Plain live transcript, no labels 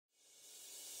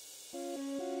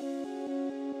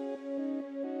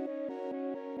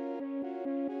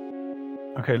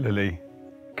Okay, Lily,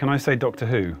 can I say Doctor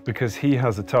Who? Because he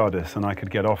has a TARDIS and I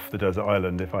could get off the desert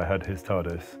island if I had his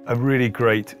TARDIS. A really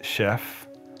great chef,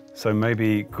 so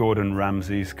maybe Gordon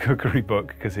Ramsay's cookery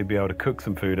book, because he'd be able to cook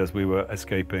some food as we were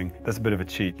escaping. That's a bit of a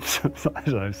cheat. I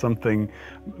don't know, something,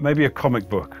 maybe a comic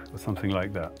book or something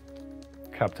like that.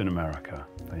 Captain America,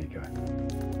 there you go.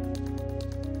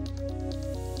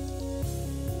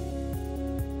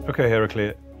 Okay,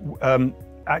 Heracles.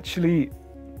 Actually,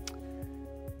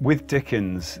 with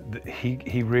Dickens,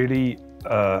 he really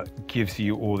gives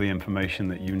you all the information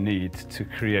that you need to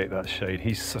create that shade.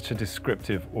 He's such a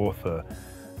descriptive author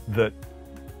that,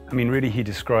 I mean, really he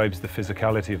describes the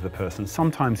physicality of the person.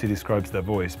 Sometimes he describes their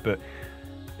voice, but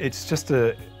it's just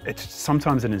it's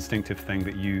sometimes an instinctive thing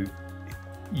that you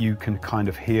can kind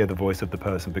of hear the voice of the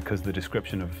person because the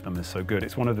description of them is so good.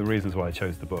 It's one of the reasons why I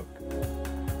chose the book.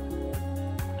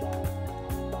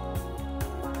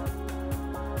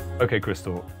 Okay,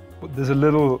 Crystal, there's a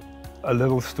little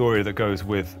story that goes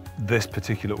with this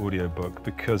particular audiobook,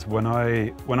 because when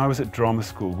I was at drama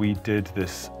school, we did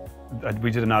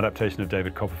an adaptation of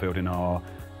David Copperfield in our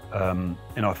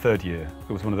third year.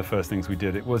 It was one of the first things we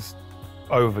did. It was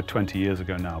over 20 years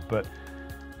ago now, but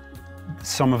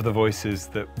some of the voices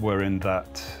that were in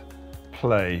that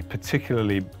play,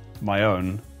 particularly my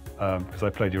own, because I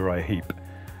played Uriah Heep,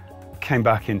 came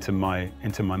back into my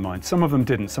mind. Some of them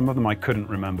didn't, some of them I couldn't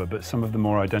remember, but some of the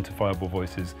more identifiable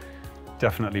voices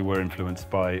definitely were influenced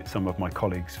by some of my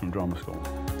colleagues from drama school.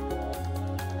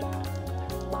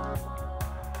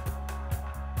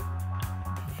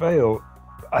 Vale,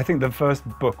 I think the first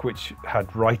book which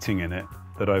had writing in it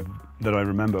that I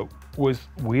remember was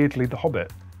weirdly The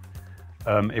Hobbit.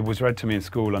 It was read to me in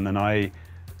school, and then I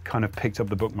kind of picked up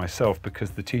the book myself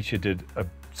because the teacher did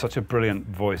such a brilliant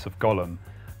voice of Gollum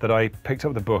that I picked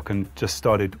up the book and just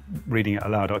started reading it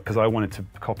aloud because I wanted to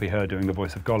copy her doing the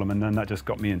voice of Gollum, and then that just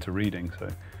got me into reading, so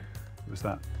it was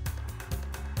that.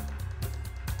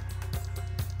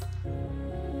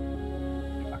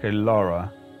 Okay,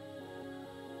 Lara.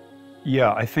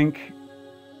 Yeah, I think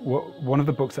one of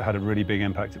the books that had a really big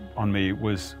impact on me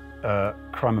was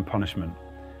Crime and Punishment.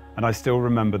 And I still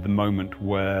remember the moment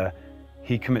where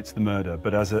he commits the murder,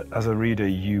 but as a reader,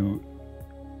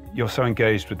 you're so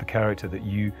engaged with the character that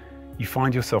you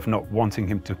find yourself not wanting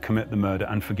him to commit the murder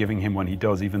and forgiving him when he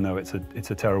does, even though it's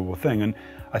a terrible thing. And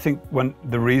I think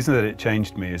the reason that it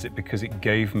changed me is because it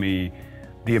gave me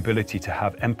the ability to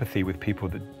have empathy with people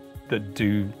that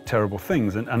do terrible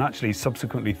things. And actually,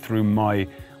 subsequently, through my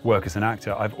work as an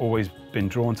actor, I've always been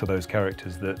drawn to those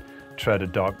characters that tread a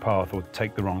dark path or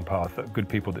take the wrong path, good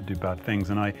people that do bad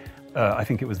things. And I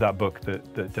think it was that book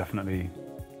that definitely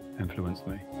influenced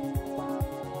me.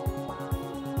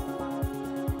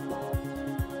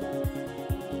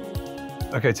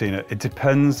 Okay, Tina, it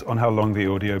depends on how long the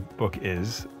audiobook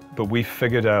is, but we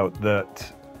figured out that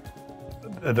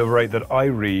at the rate that I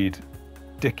read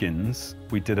Dickens,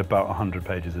 we did about 100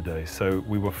 pages a day. So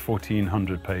we were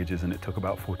 1,400 pages and it took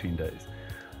about 14 days.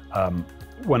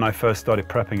 When I first started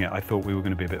prepping it, I thought we were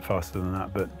going to be a bit faster than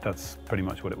that, but that's pretty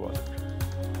much what it was.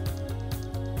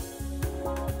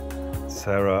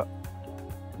 Sarah,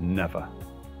 never.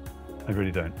 I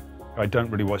really don't. I don't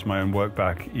really watch my own work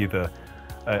back either.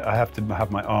 I have to have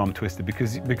my arm twisted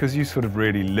because you sort of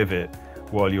really live it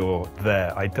while you're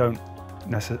there. I don't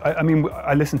necessarily, I mean,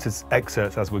 I listen to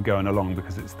excerpts as we're going along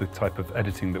because it's the type of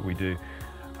editing that we do.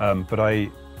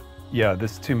 But yeah,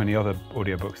 there's too many other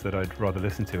audiobooks that I'd rather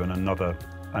listen to and another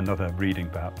reading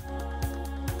perhaps.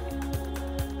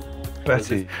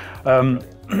 Betty,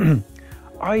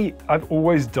 I've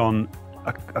always done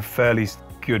a fairly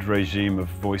good regime of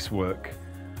voice work.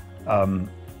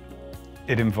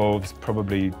 It involves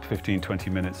probably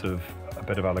 15-20 minutes of a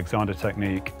bit of Alexander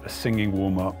technique, a singing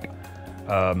warm-up.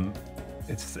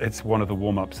 It's one of the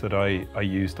warm-ups that I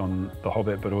used on The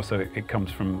Hobbit, but also it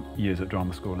comes from years at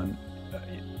drama school. And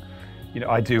you know,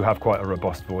 I do have quite a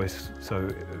robust voice, so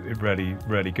it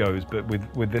rarely goes. But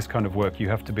with this kind of work, you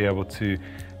have to be able to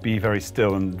be very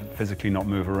still and physically not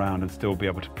move around and still be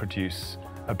able to produce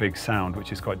a big sound,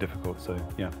 which is quite difficult. So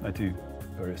yeah, I do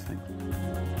various things.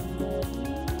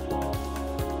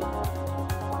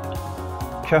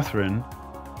 Catherine,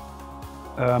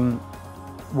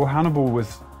 well, Hannibal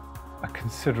was a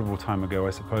considerable time ago. I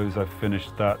suppose I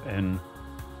finished that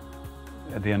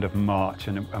at the end of March,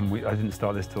 and I didn't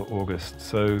start this till August.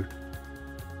 So,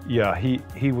 yeah,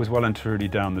 he was well and truly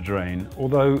down the drain.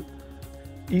 Although,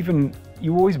 even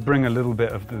you always bring a little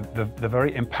bit of the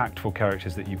very impactful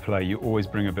characters that you play. You always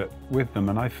bring a bit with them,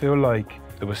 and I feel like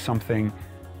there was something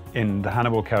in the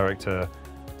Hannibal character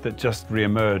that just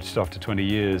re-emerged after 20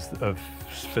 years of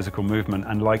physical movement.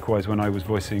 And likewise, when I was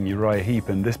voicing Uriah Heep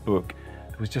in this book,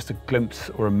 there was just a glimpse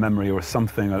or a memory or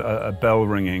something, a bell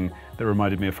ringing that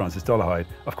reminded me of Francis Dolarhyde.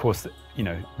 Of course, you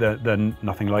know, they're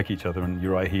nothing like each other, and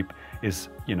Uriah Heep is,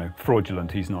 you know,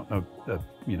 fraudulent. He's not a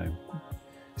you know,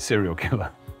 serial killer.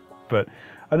 But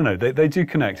I don't know, they do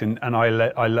connect, and I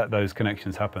let those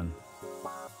connections happen.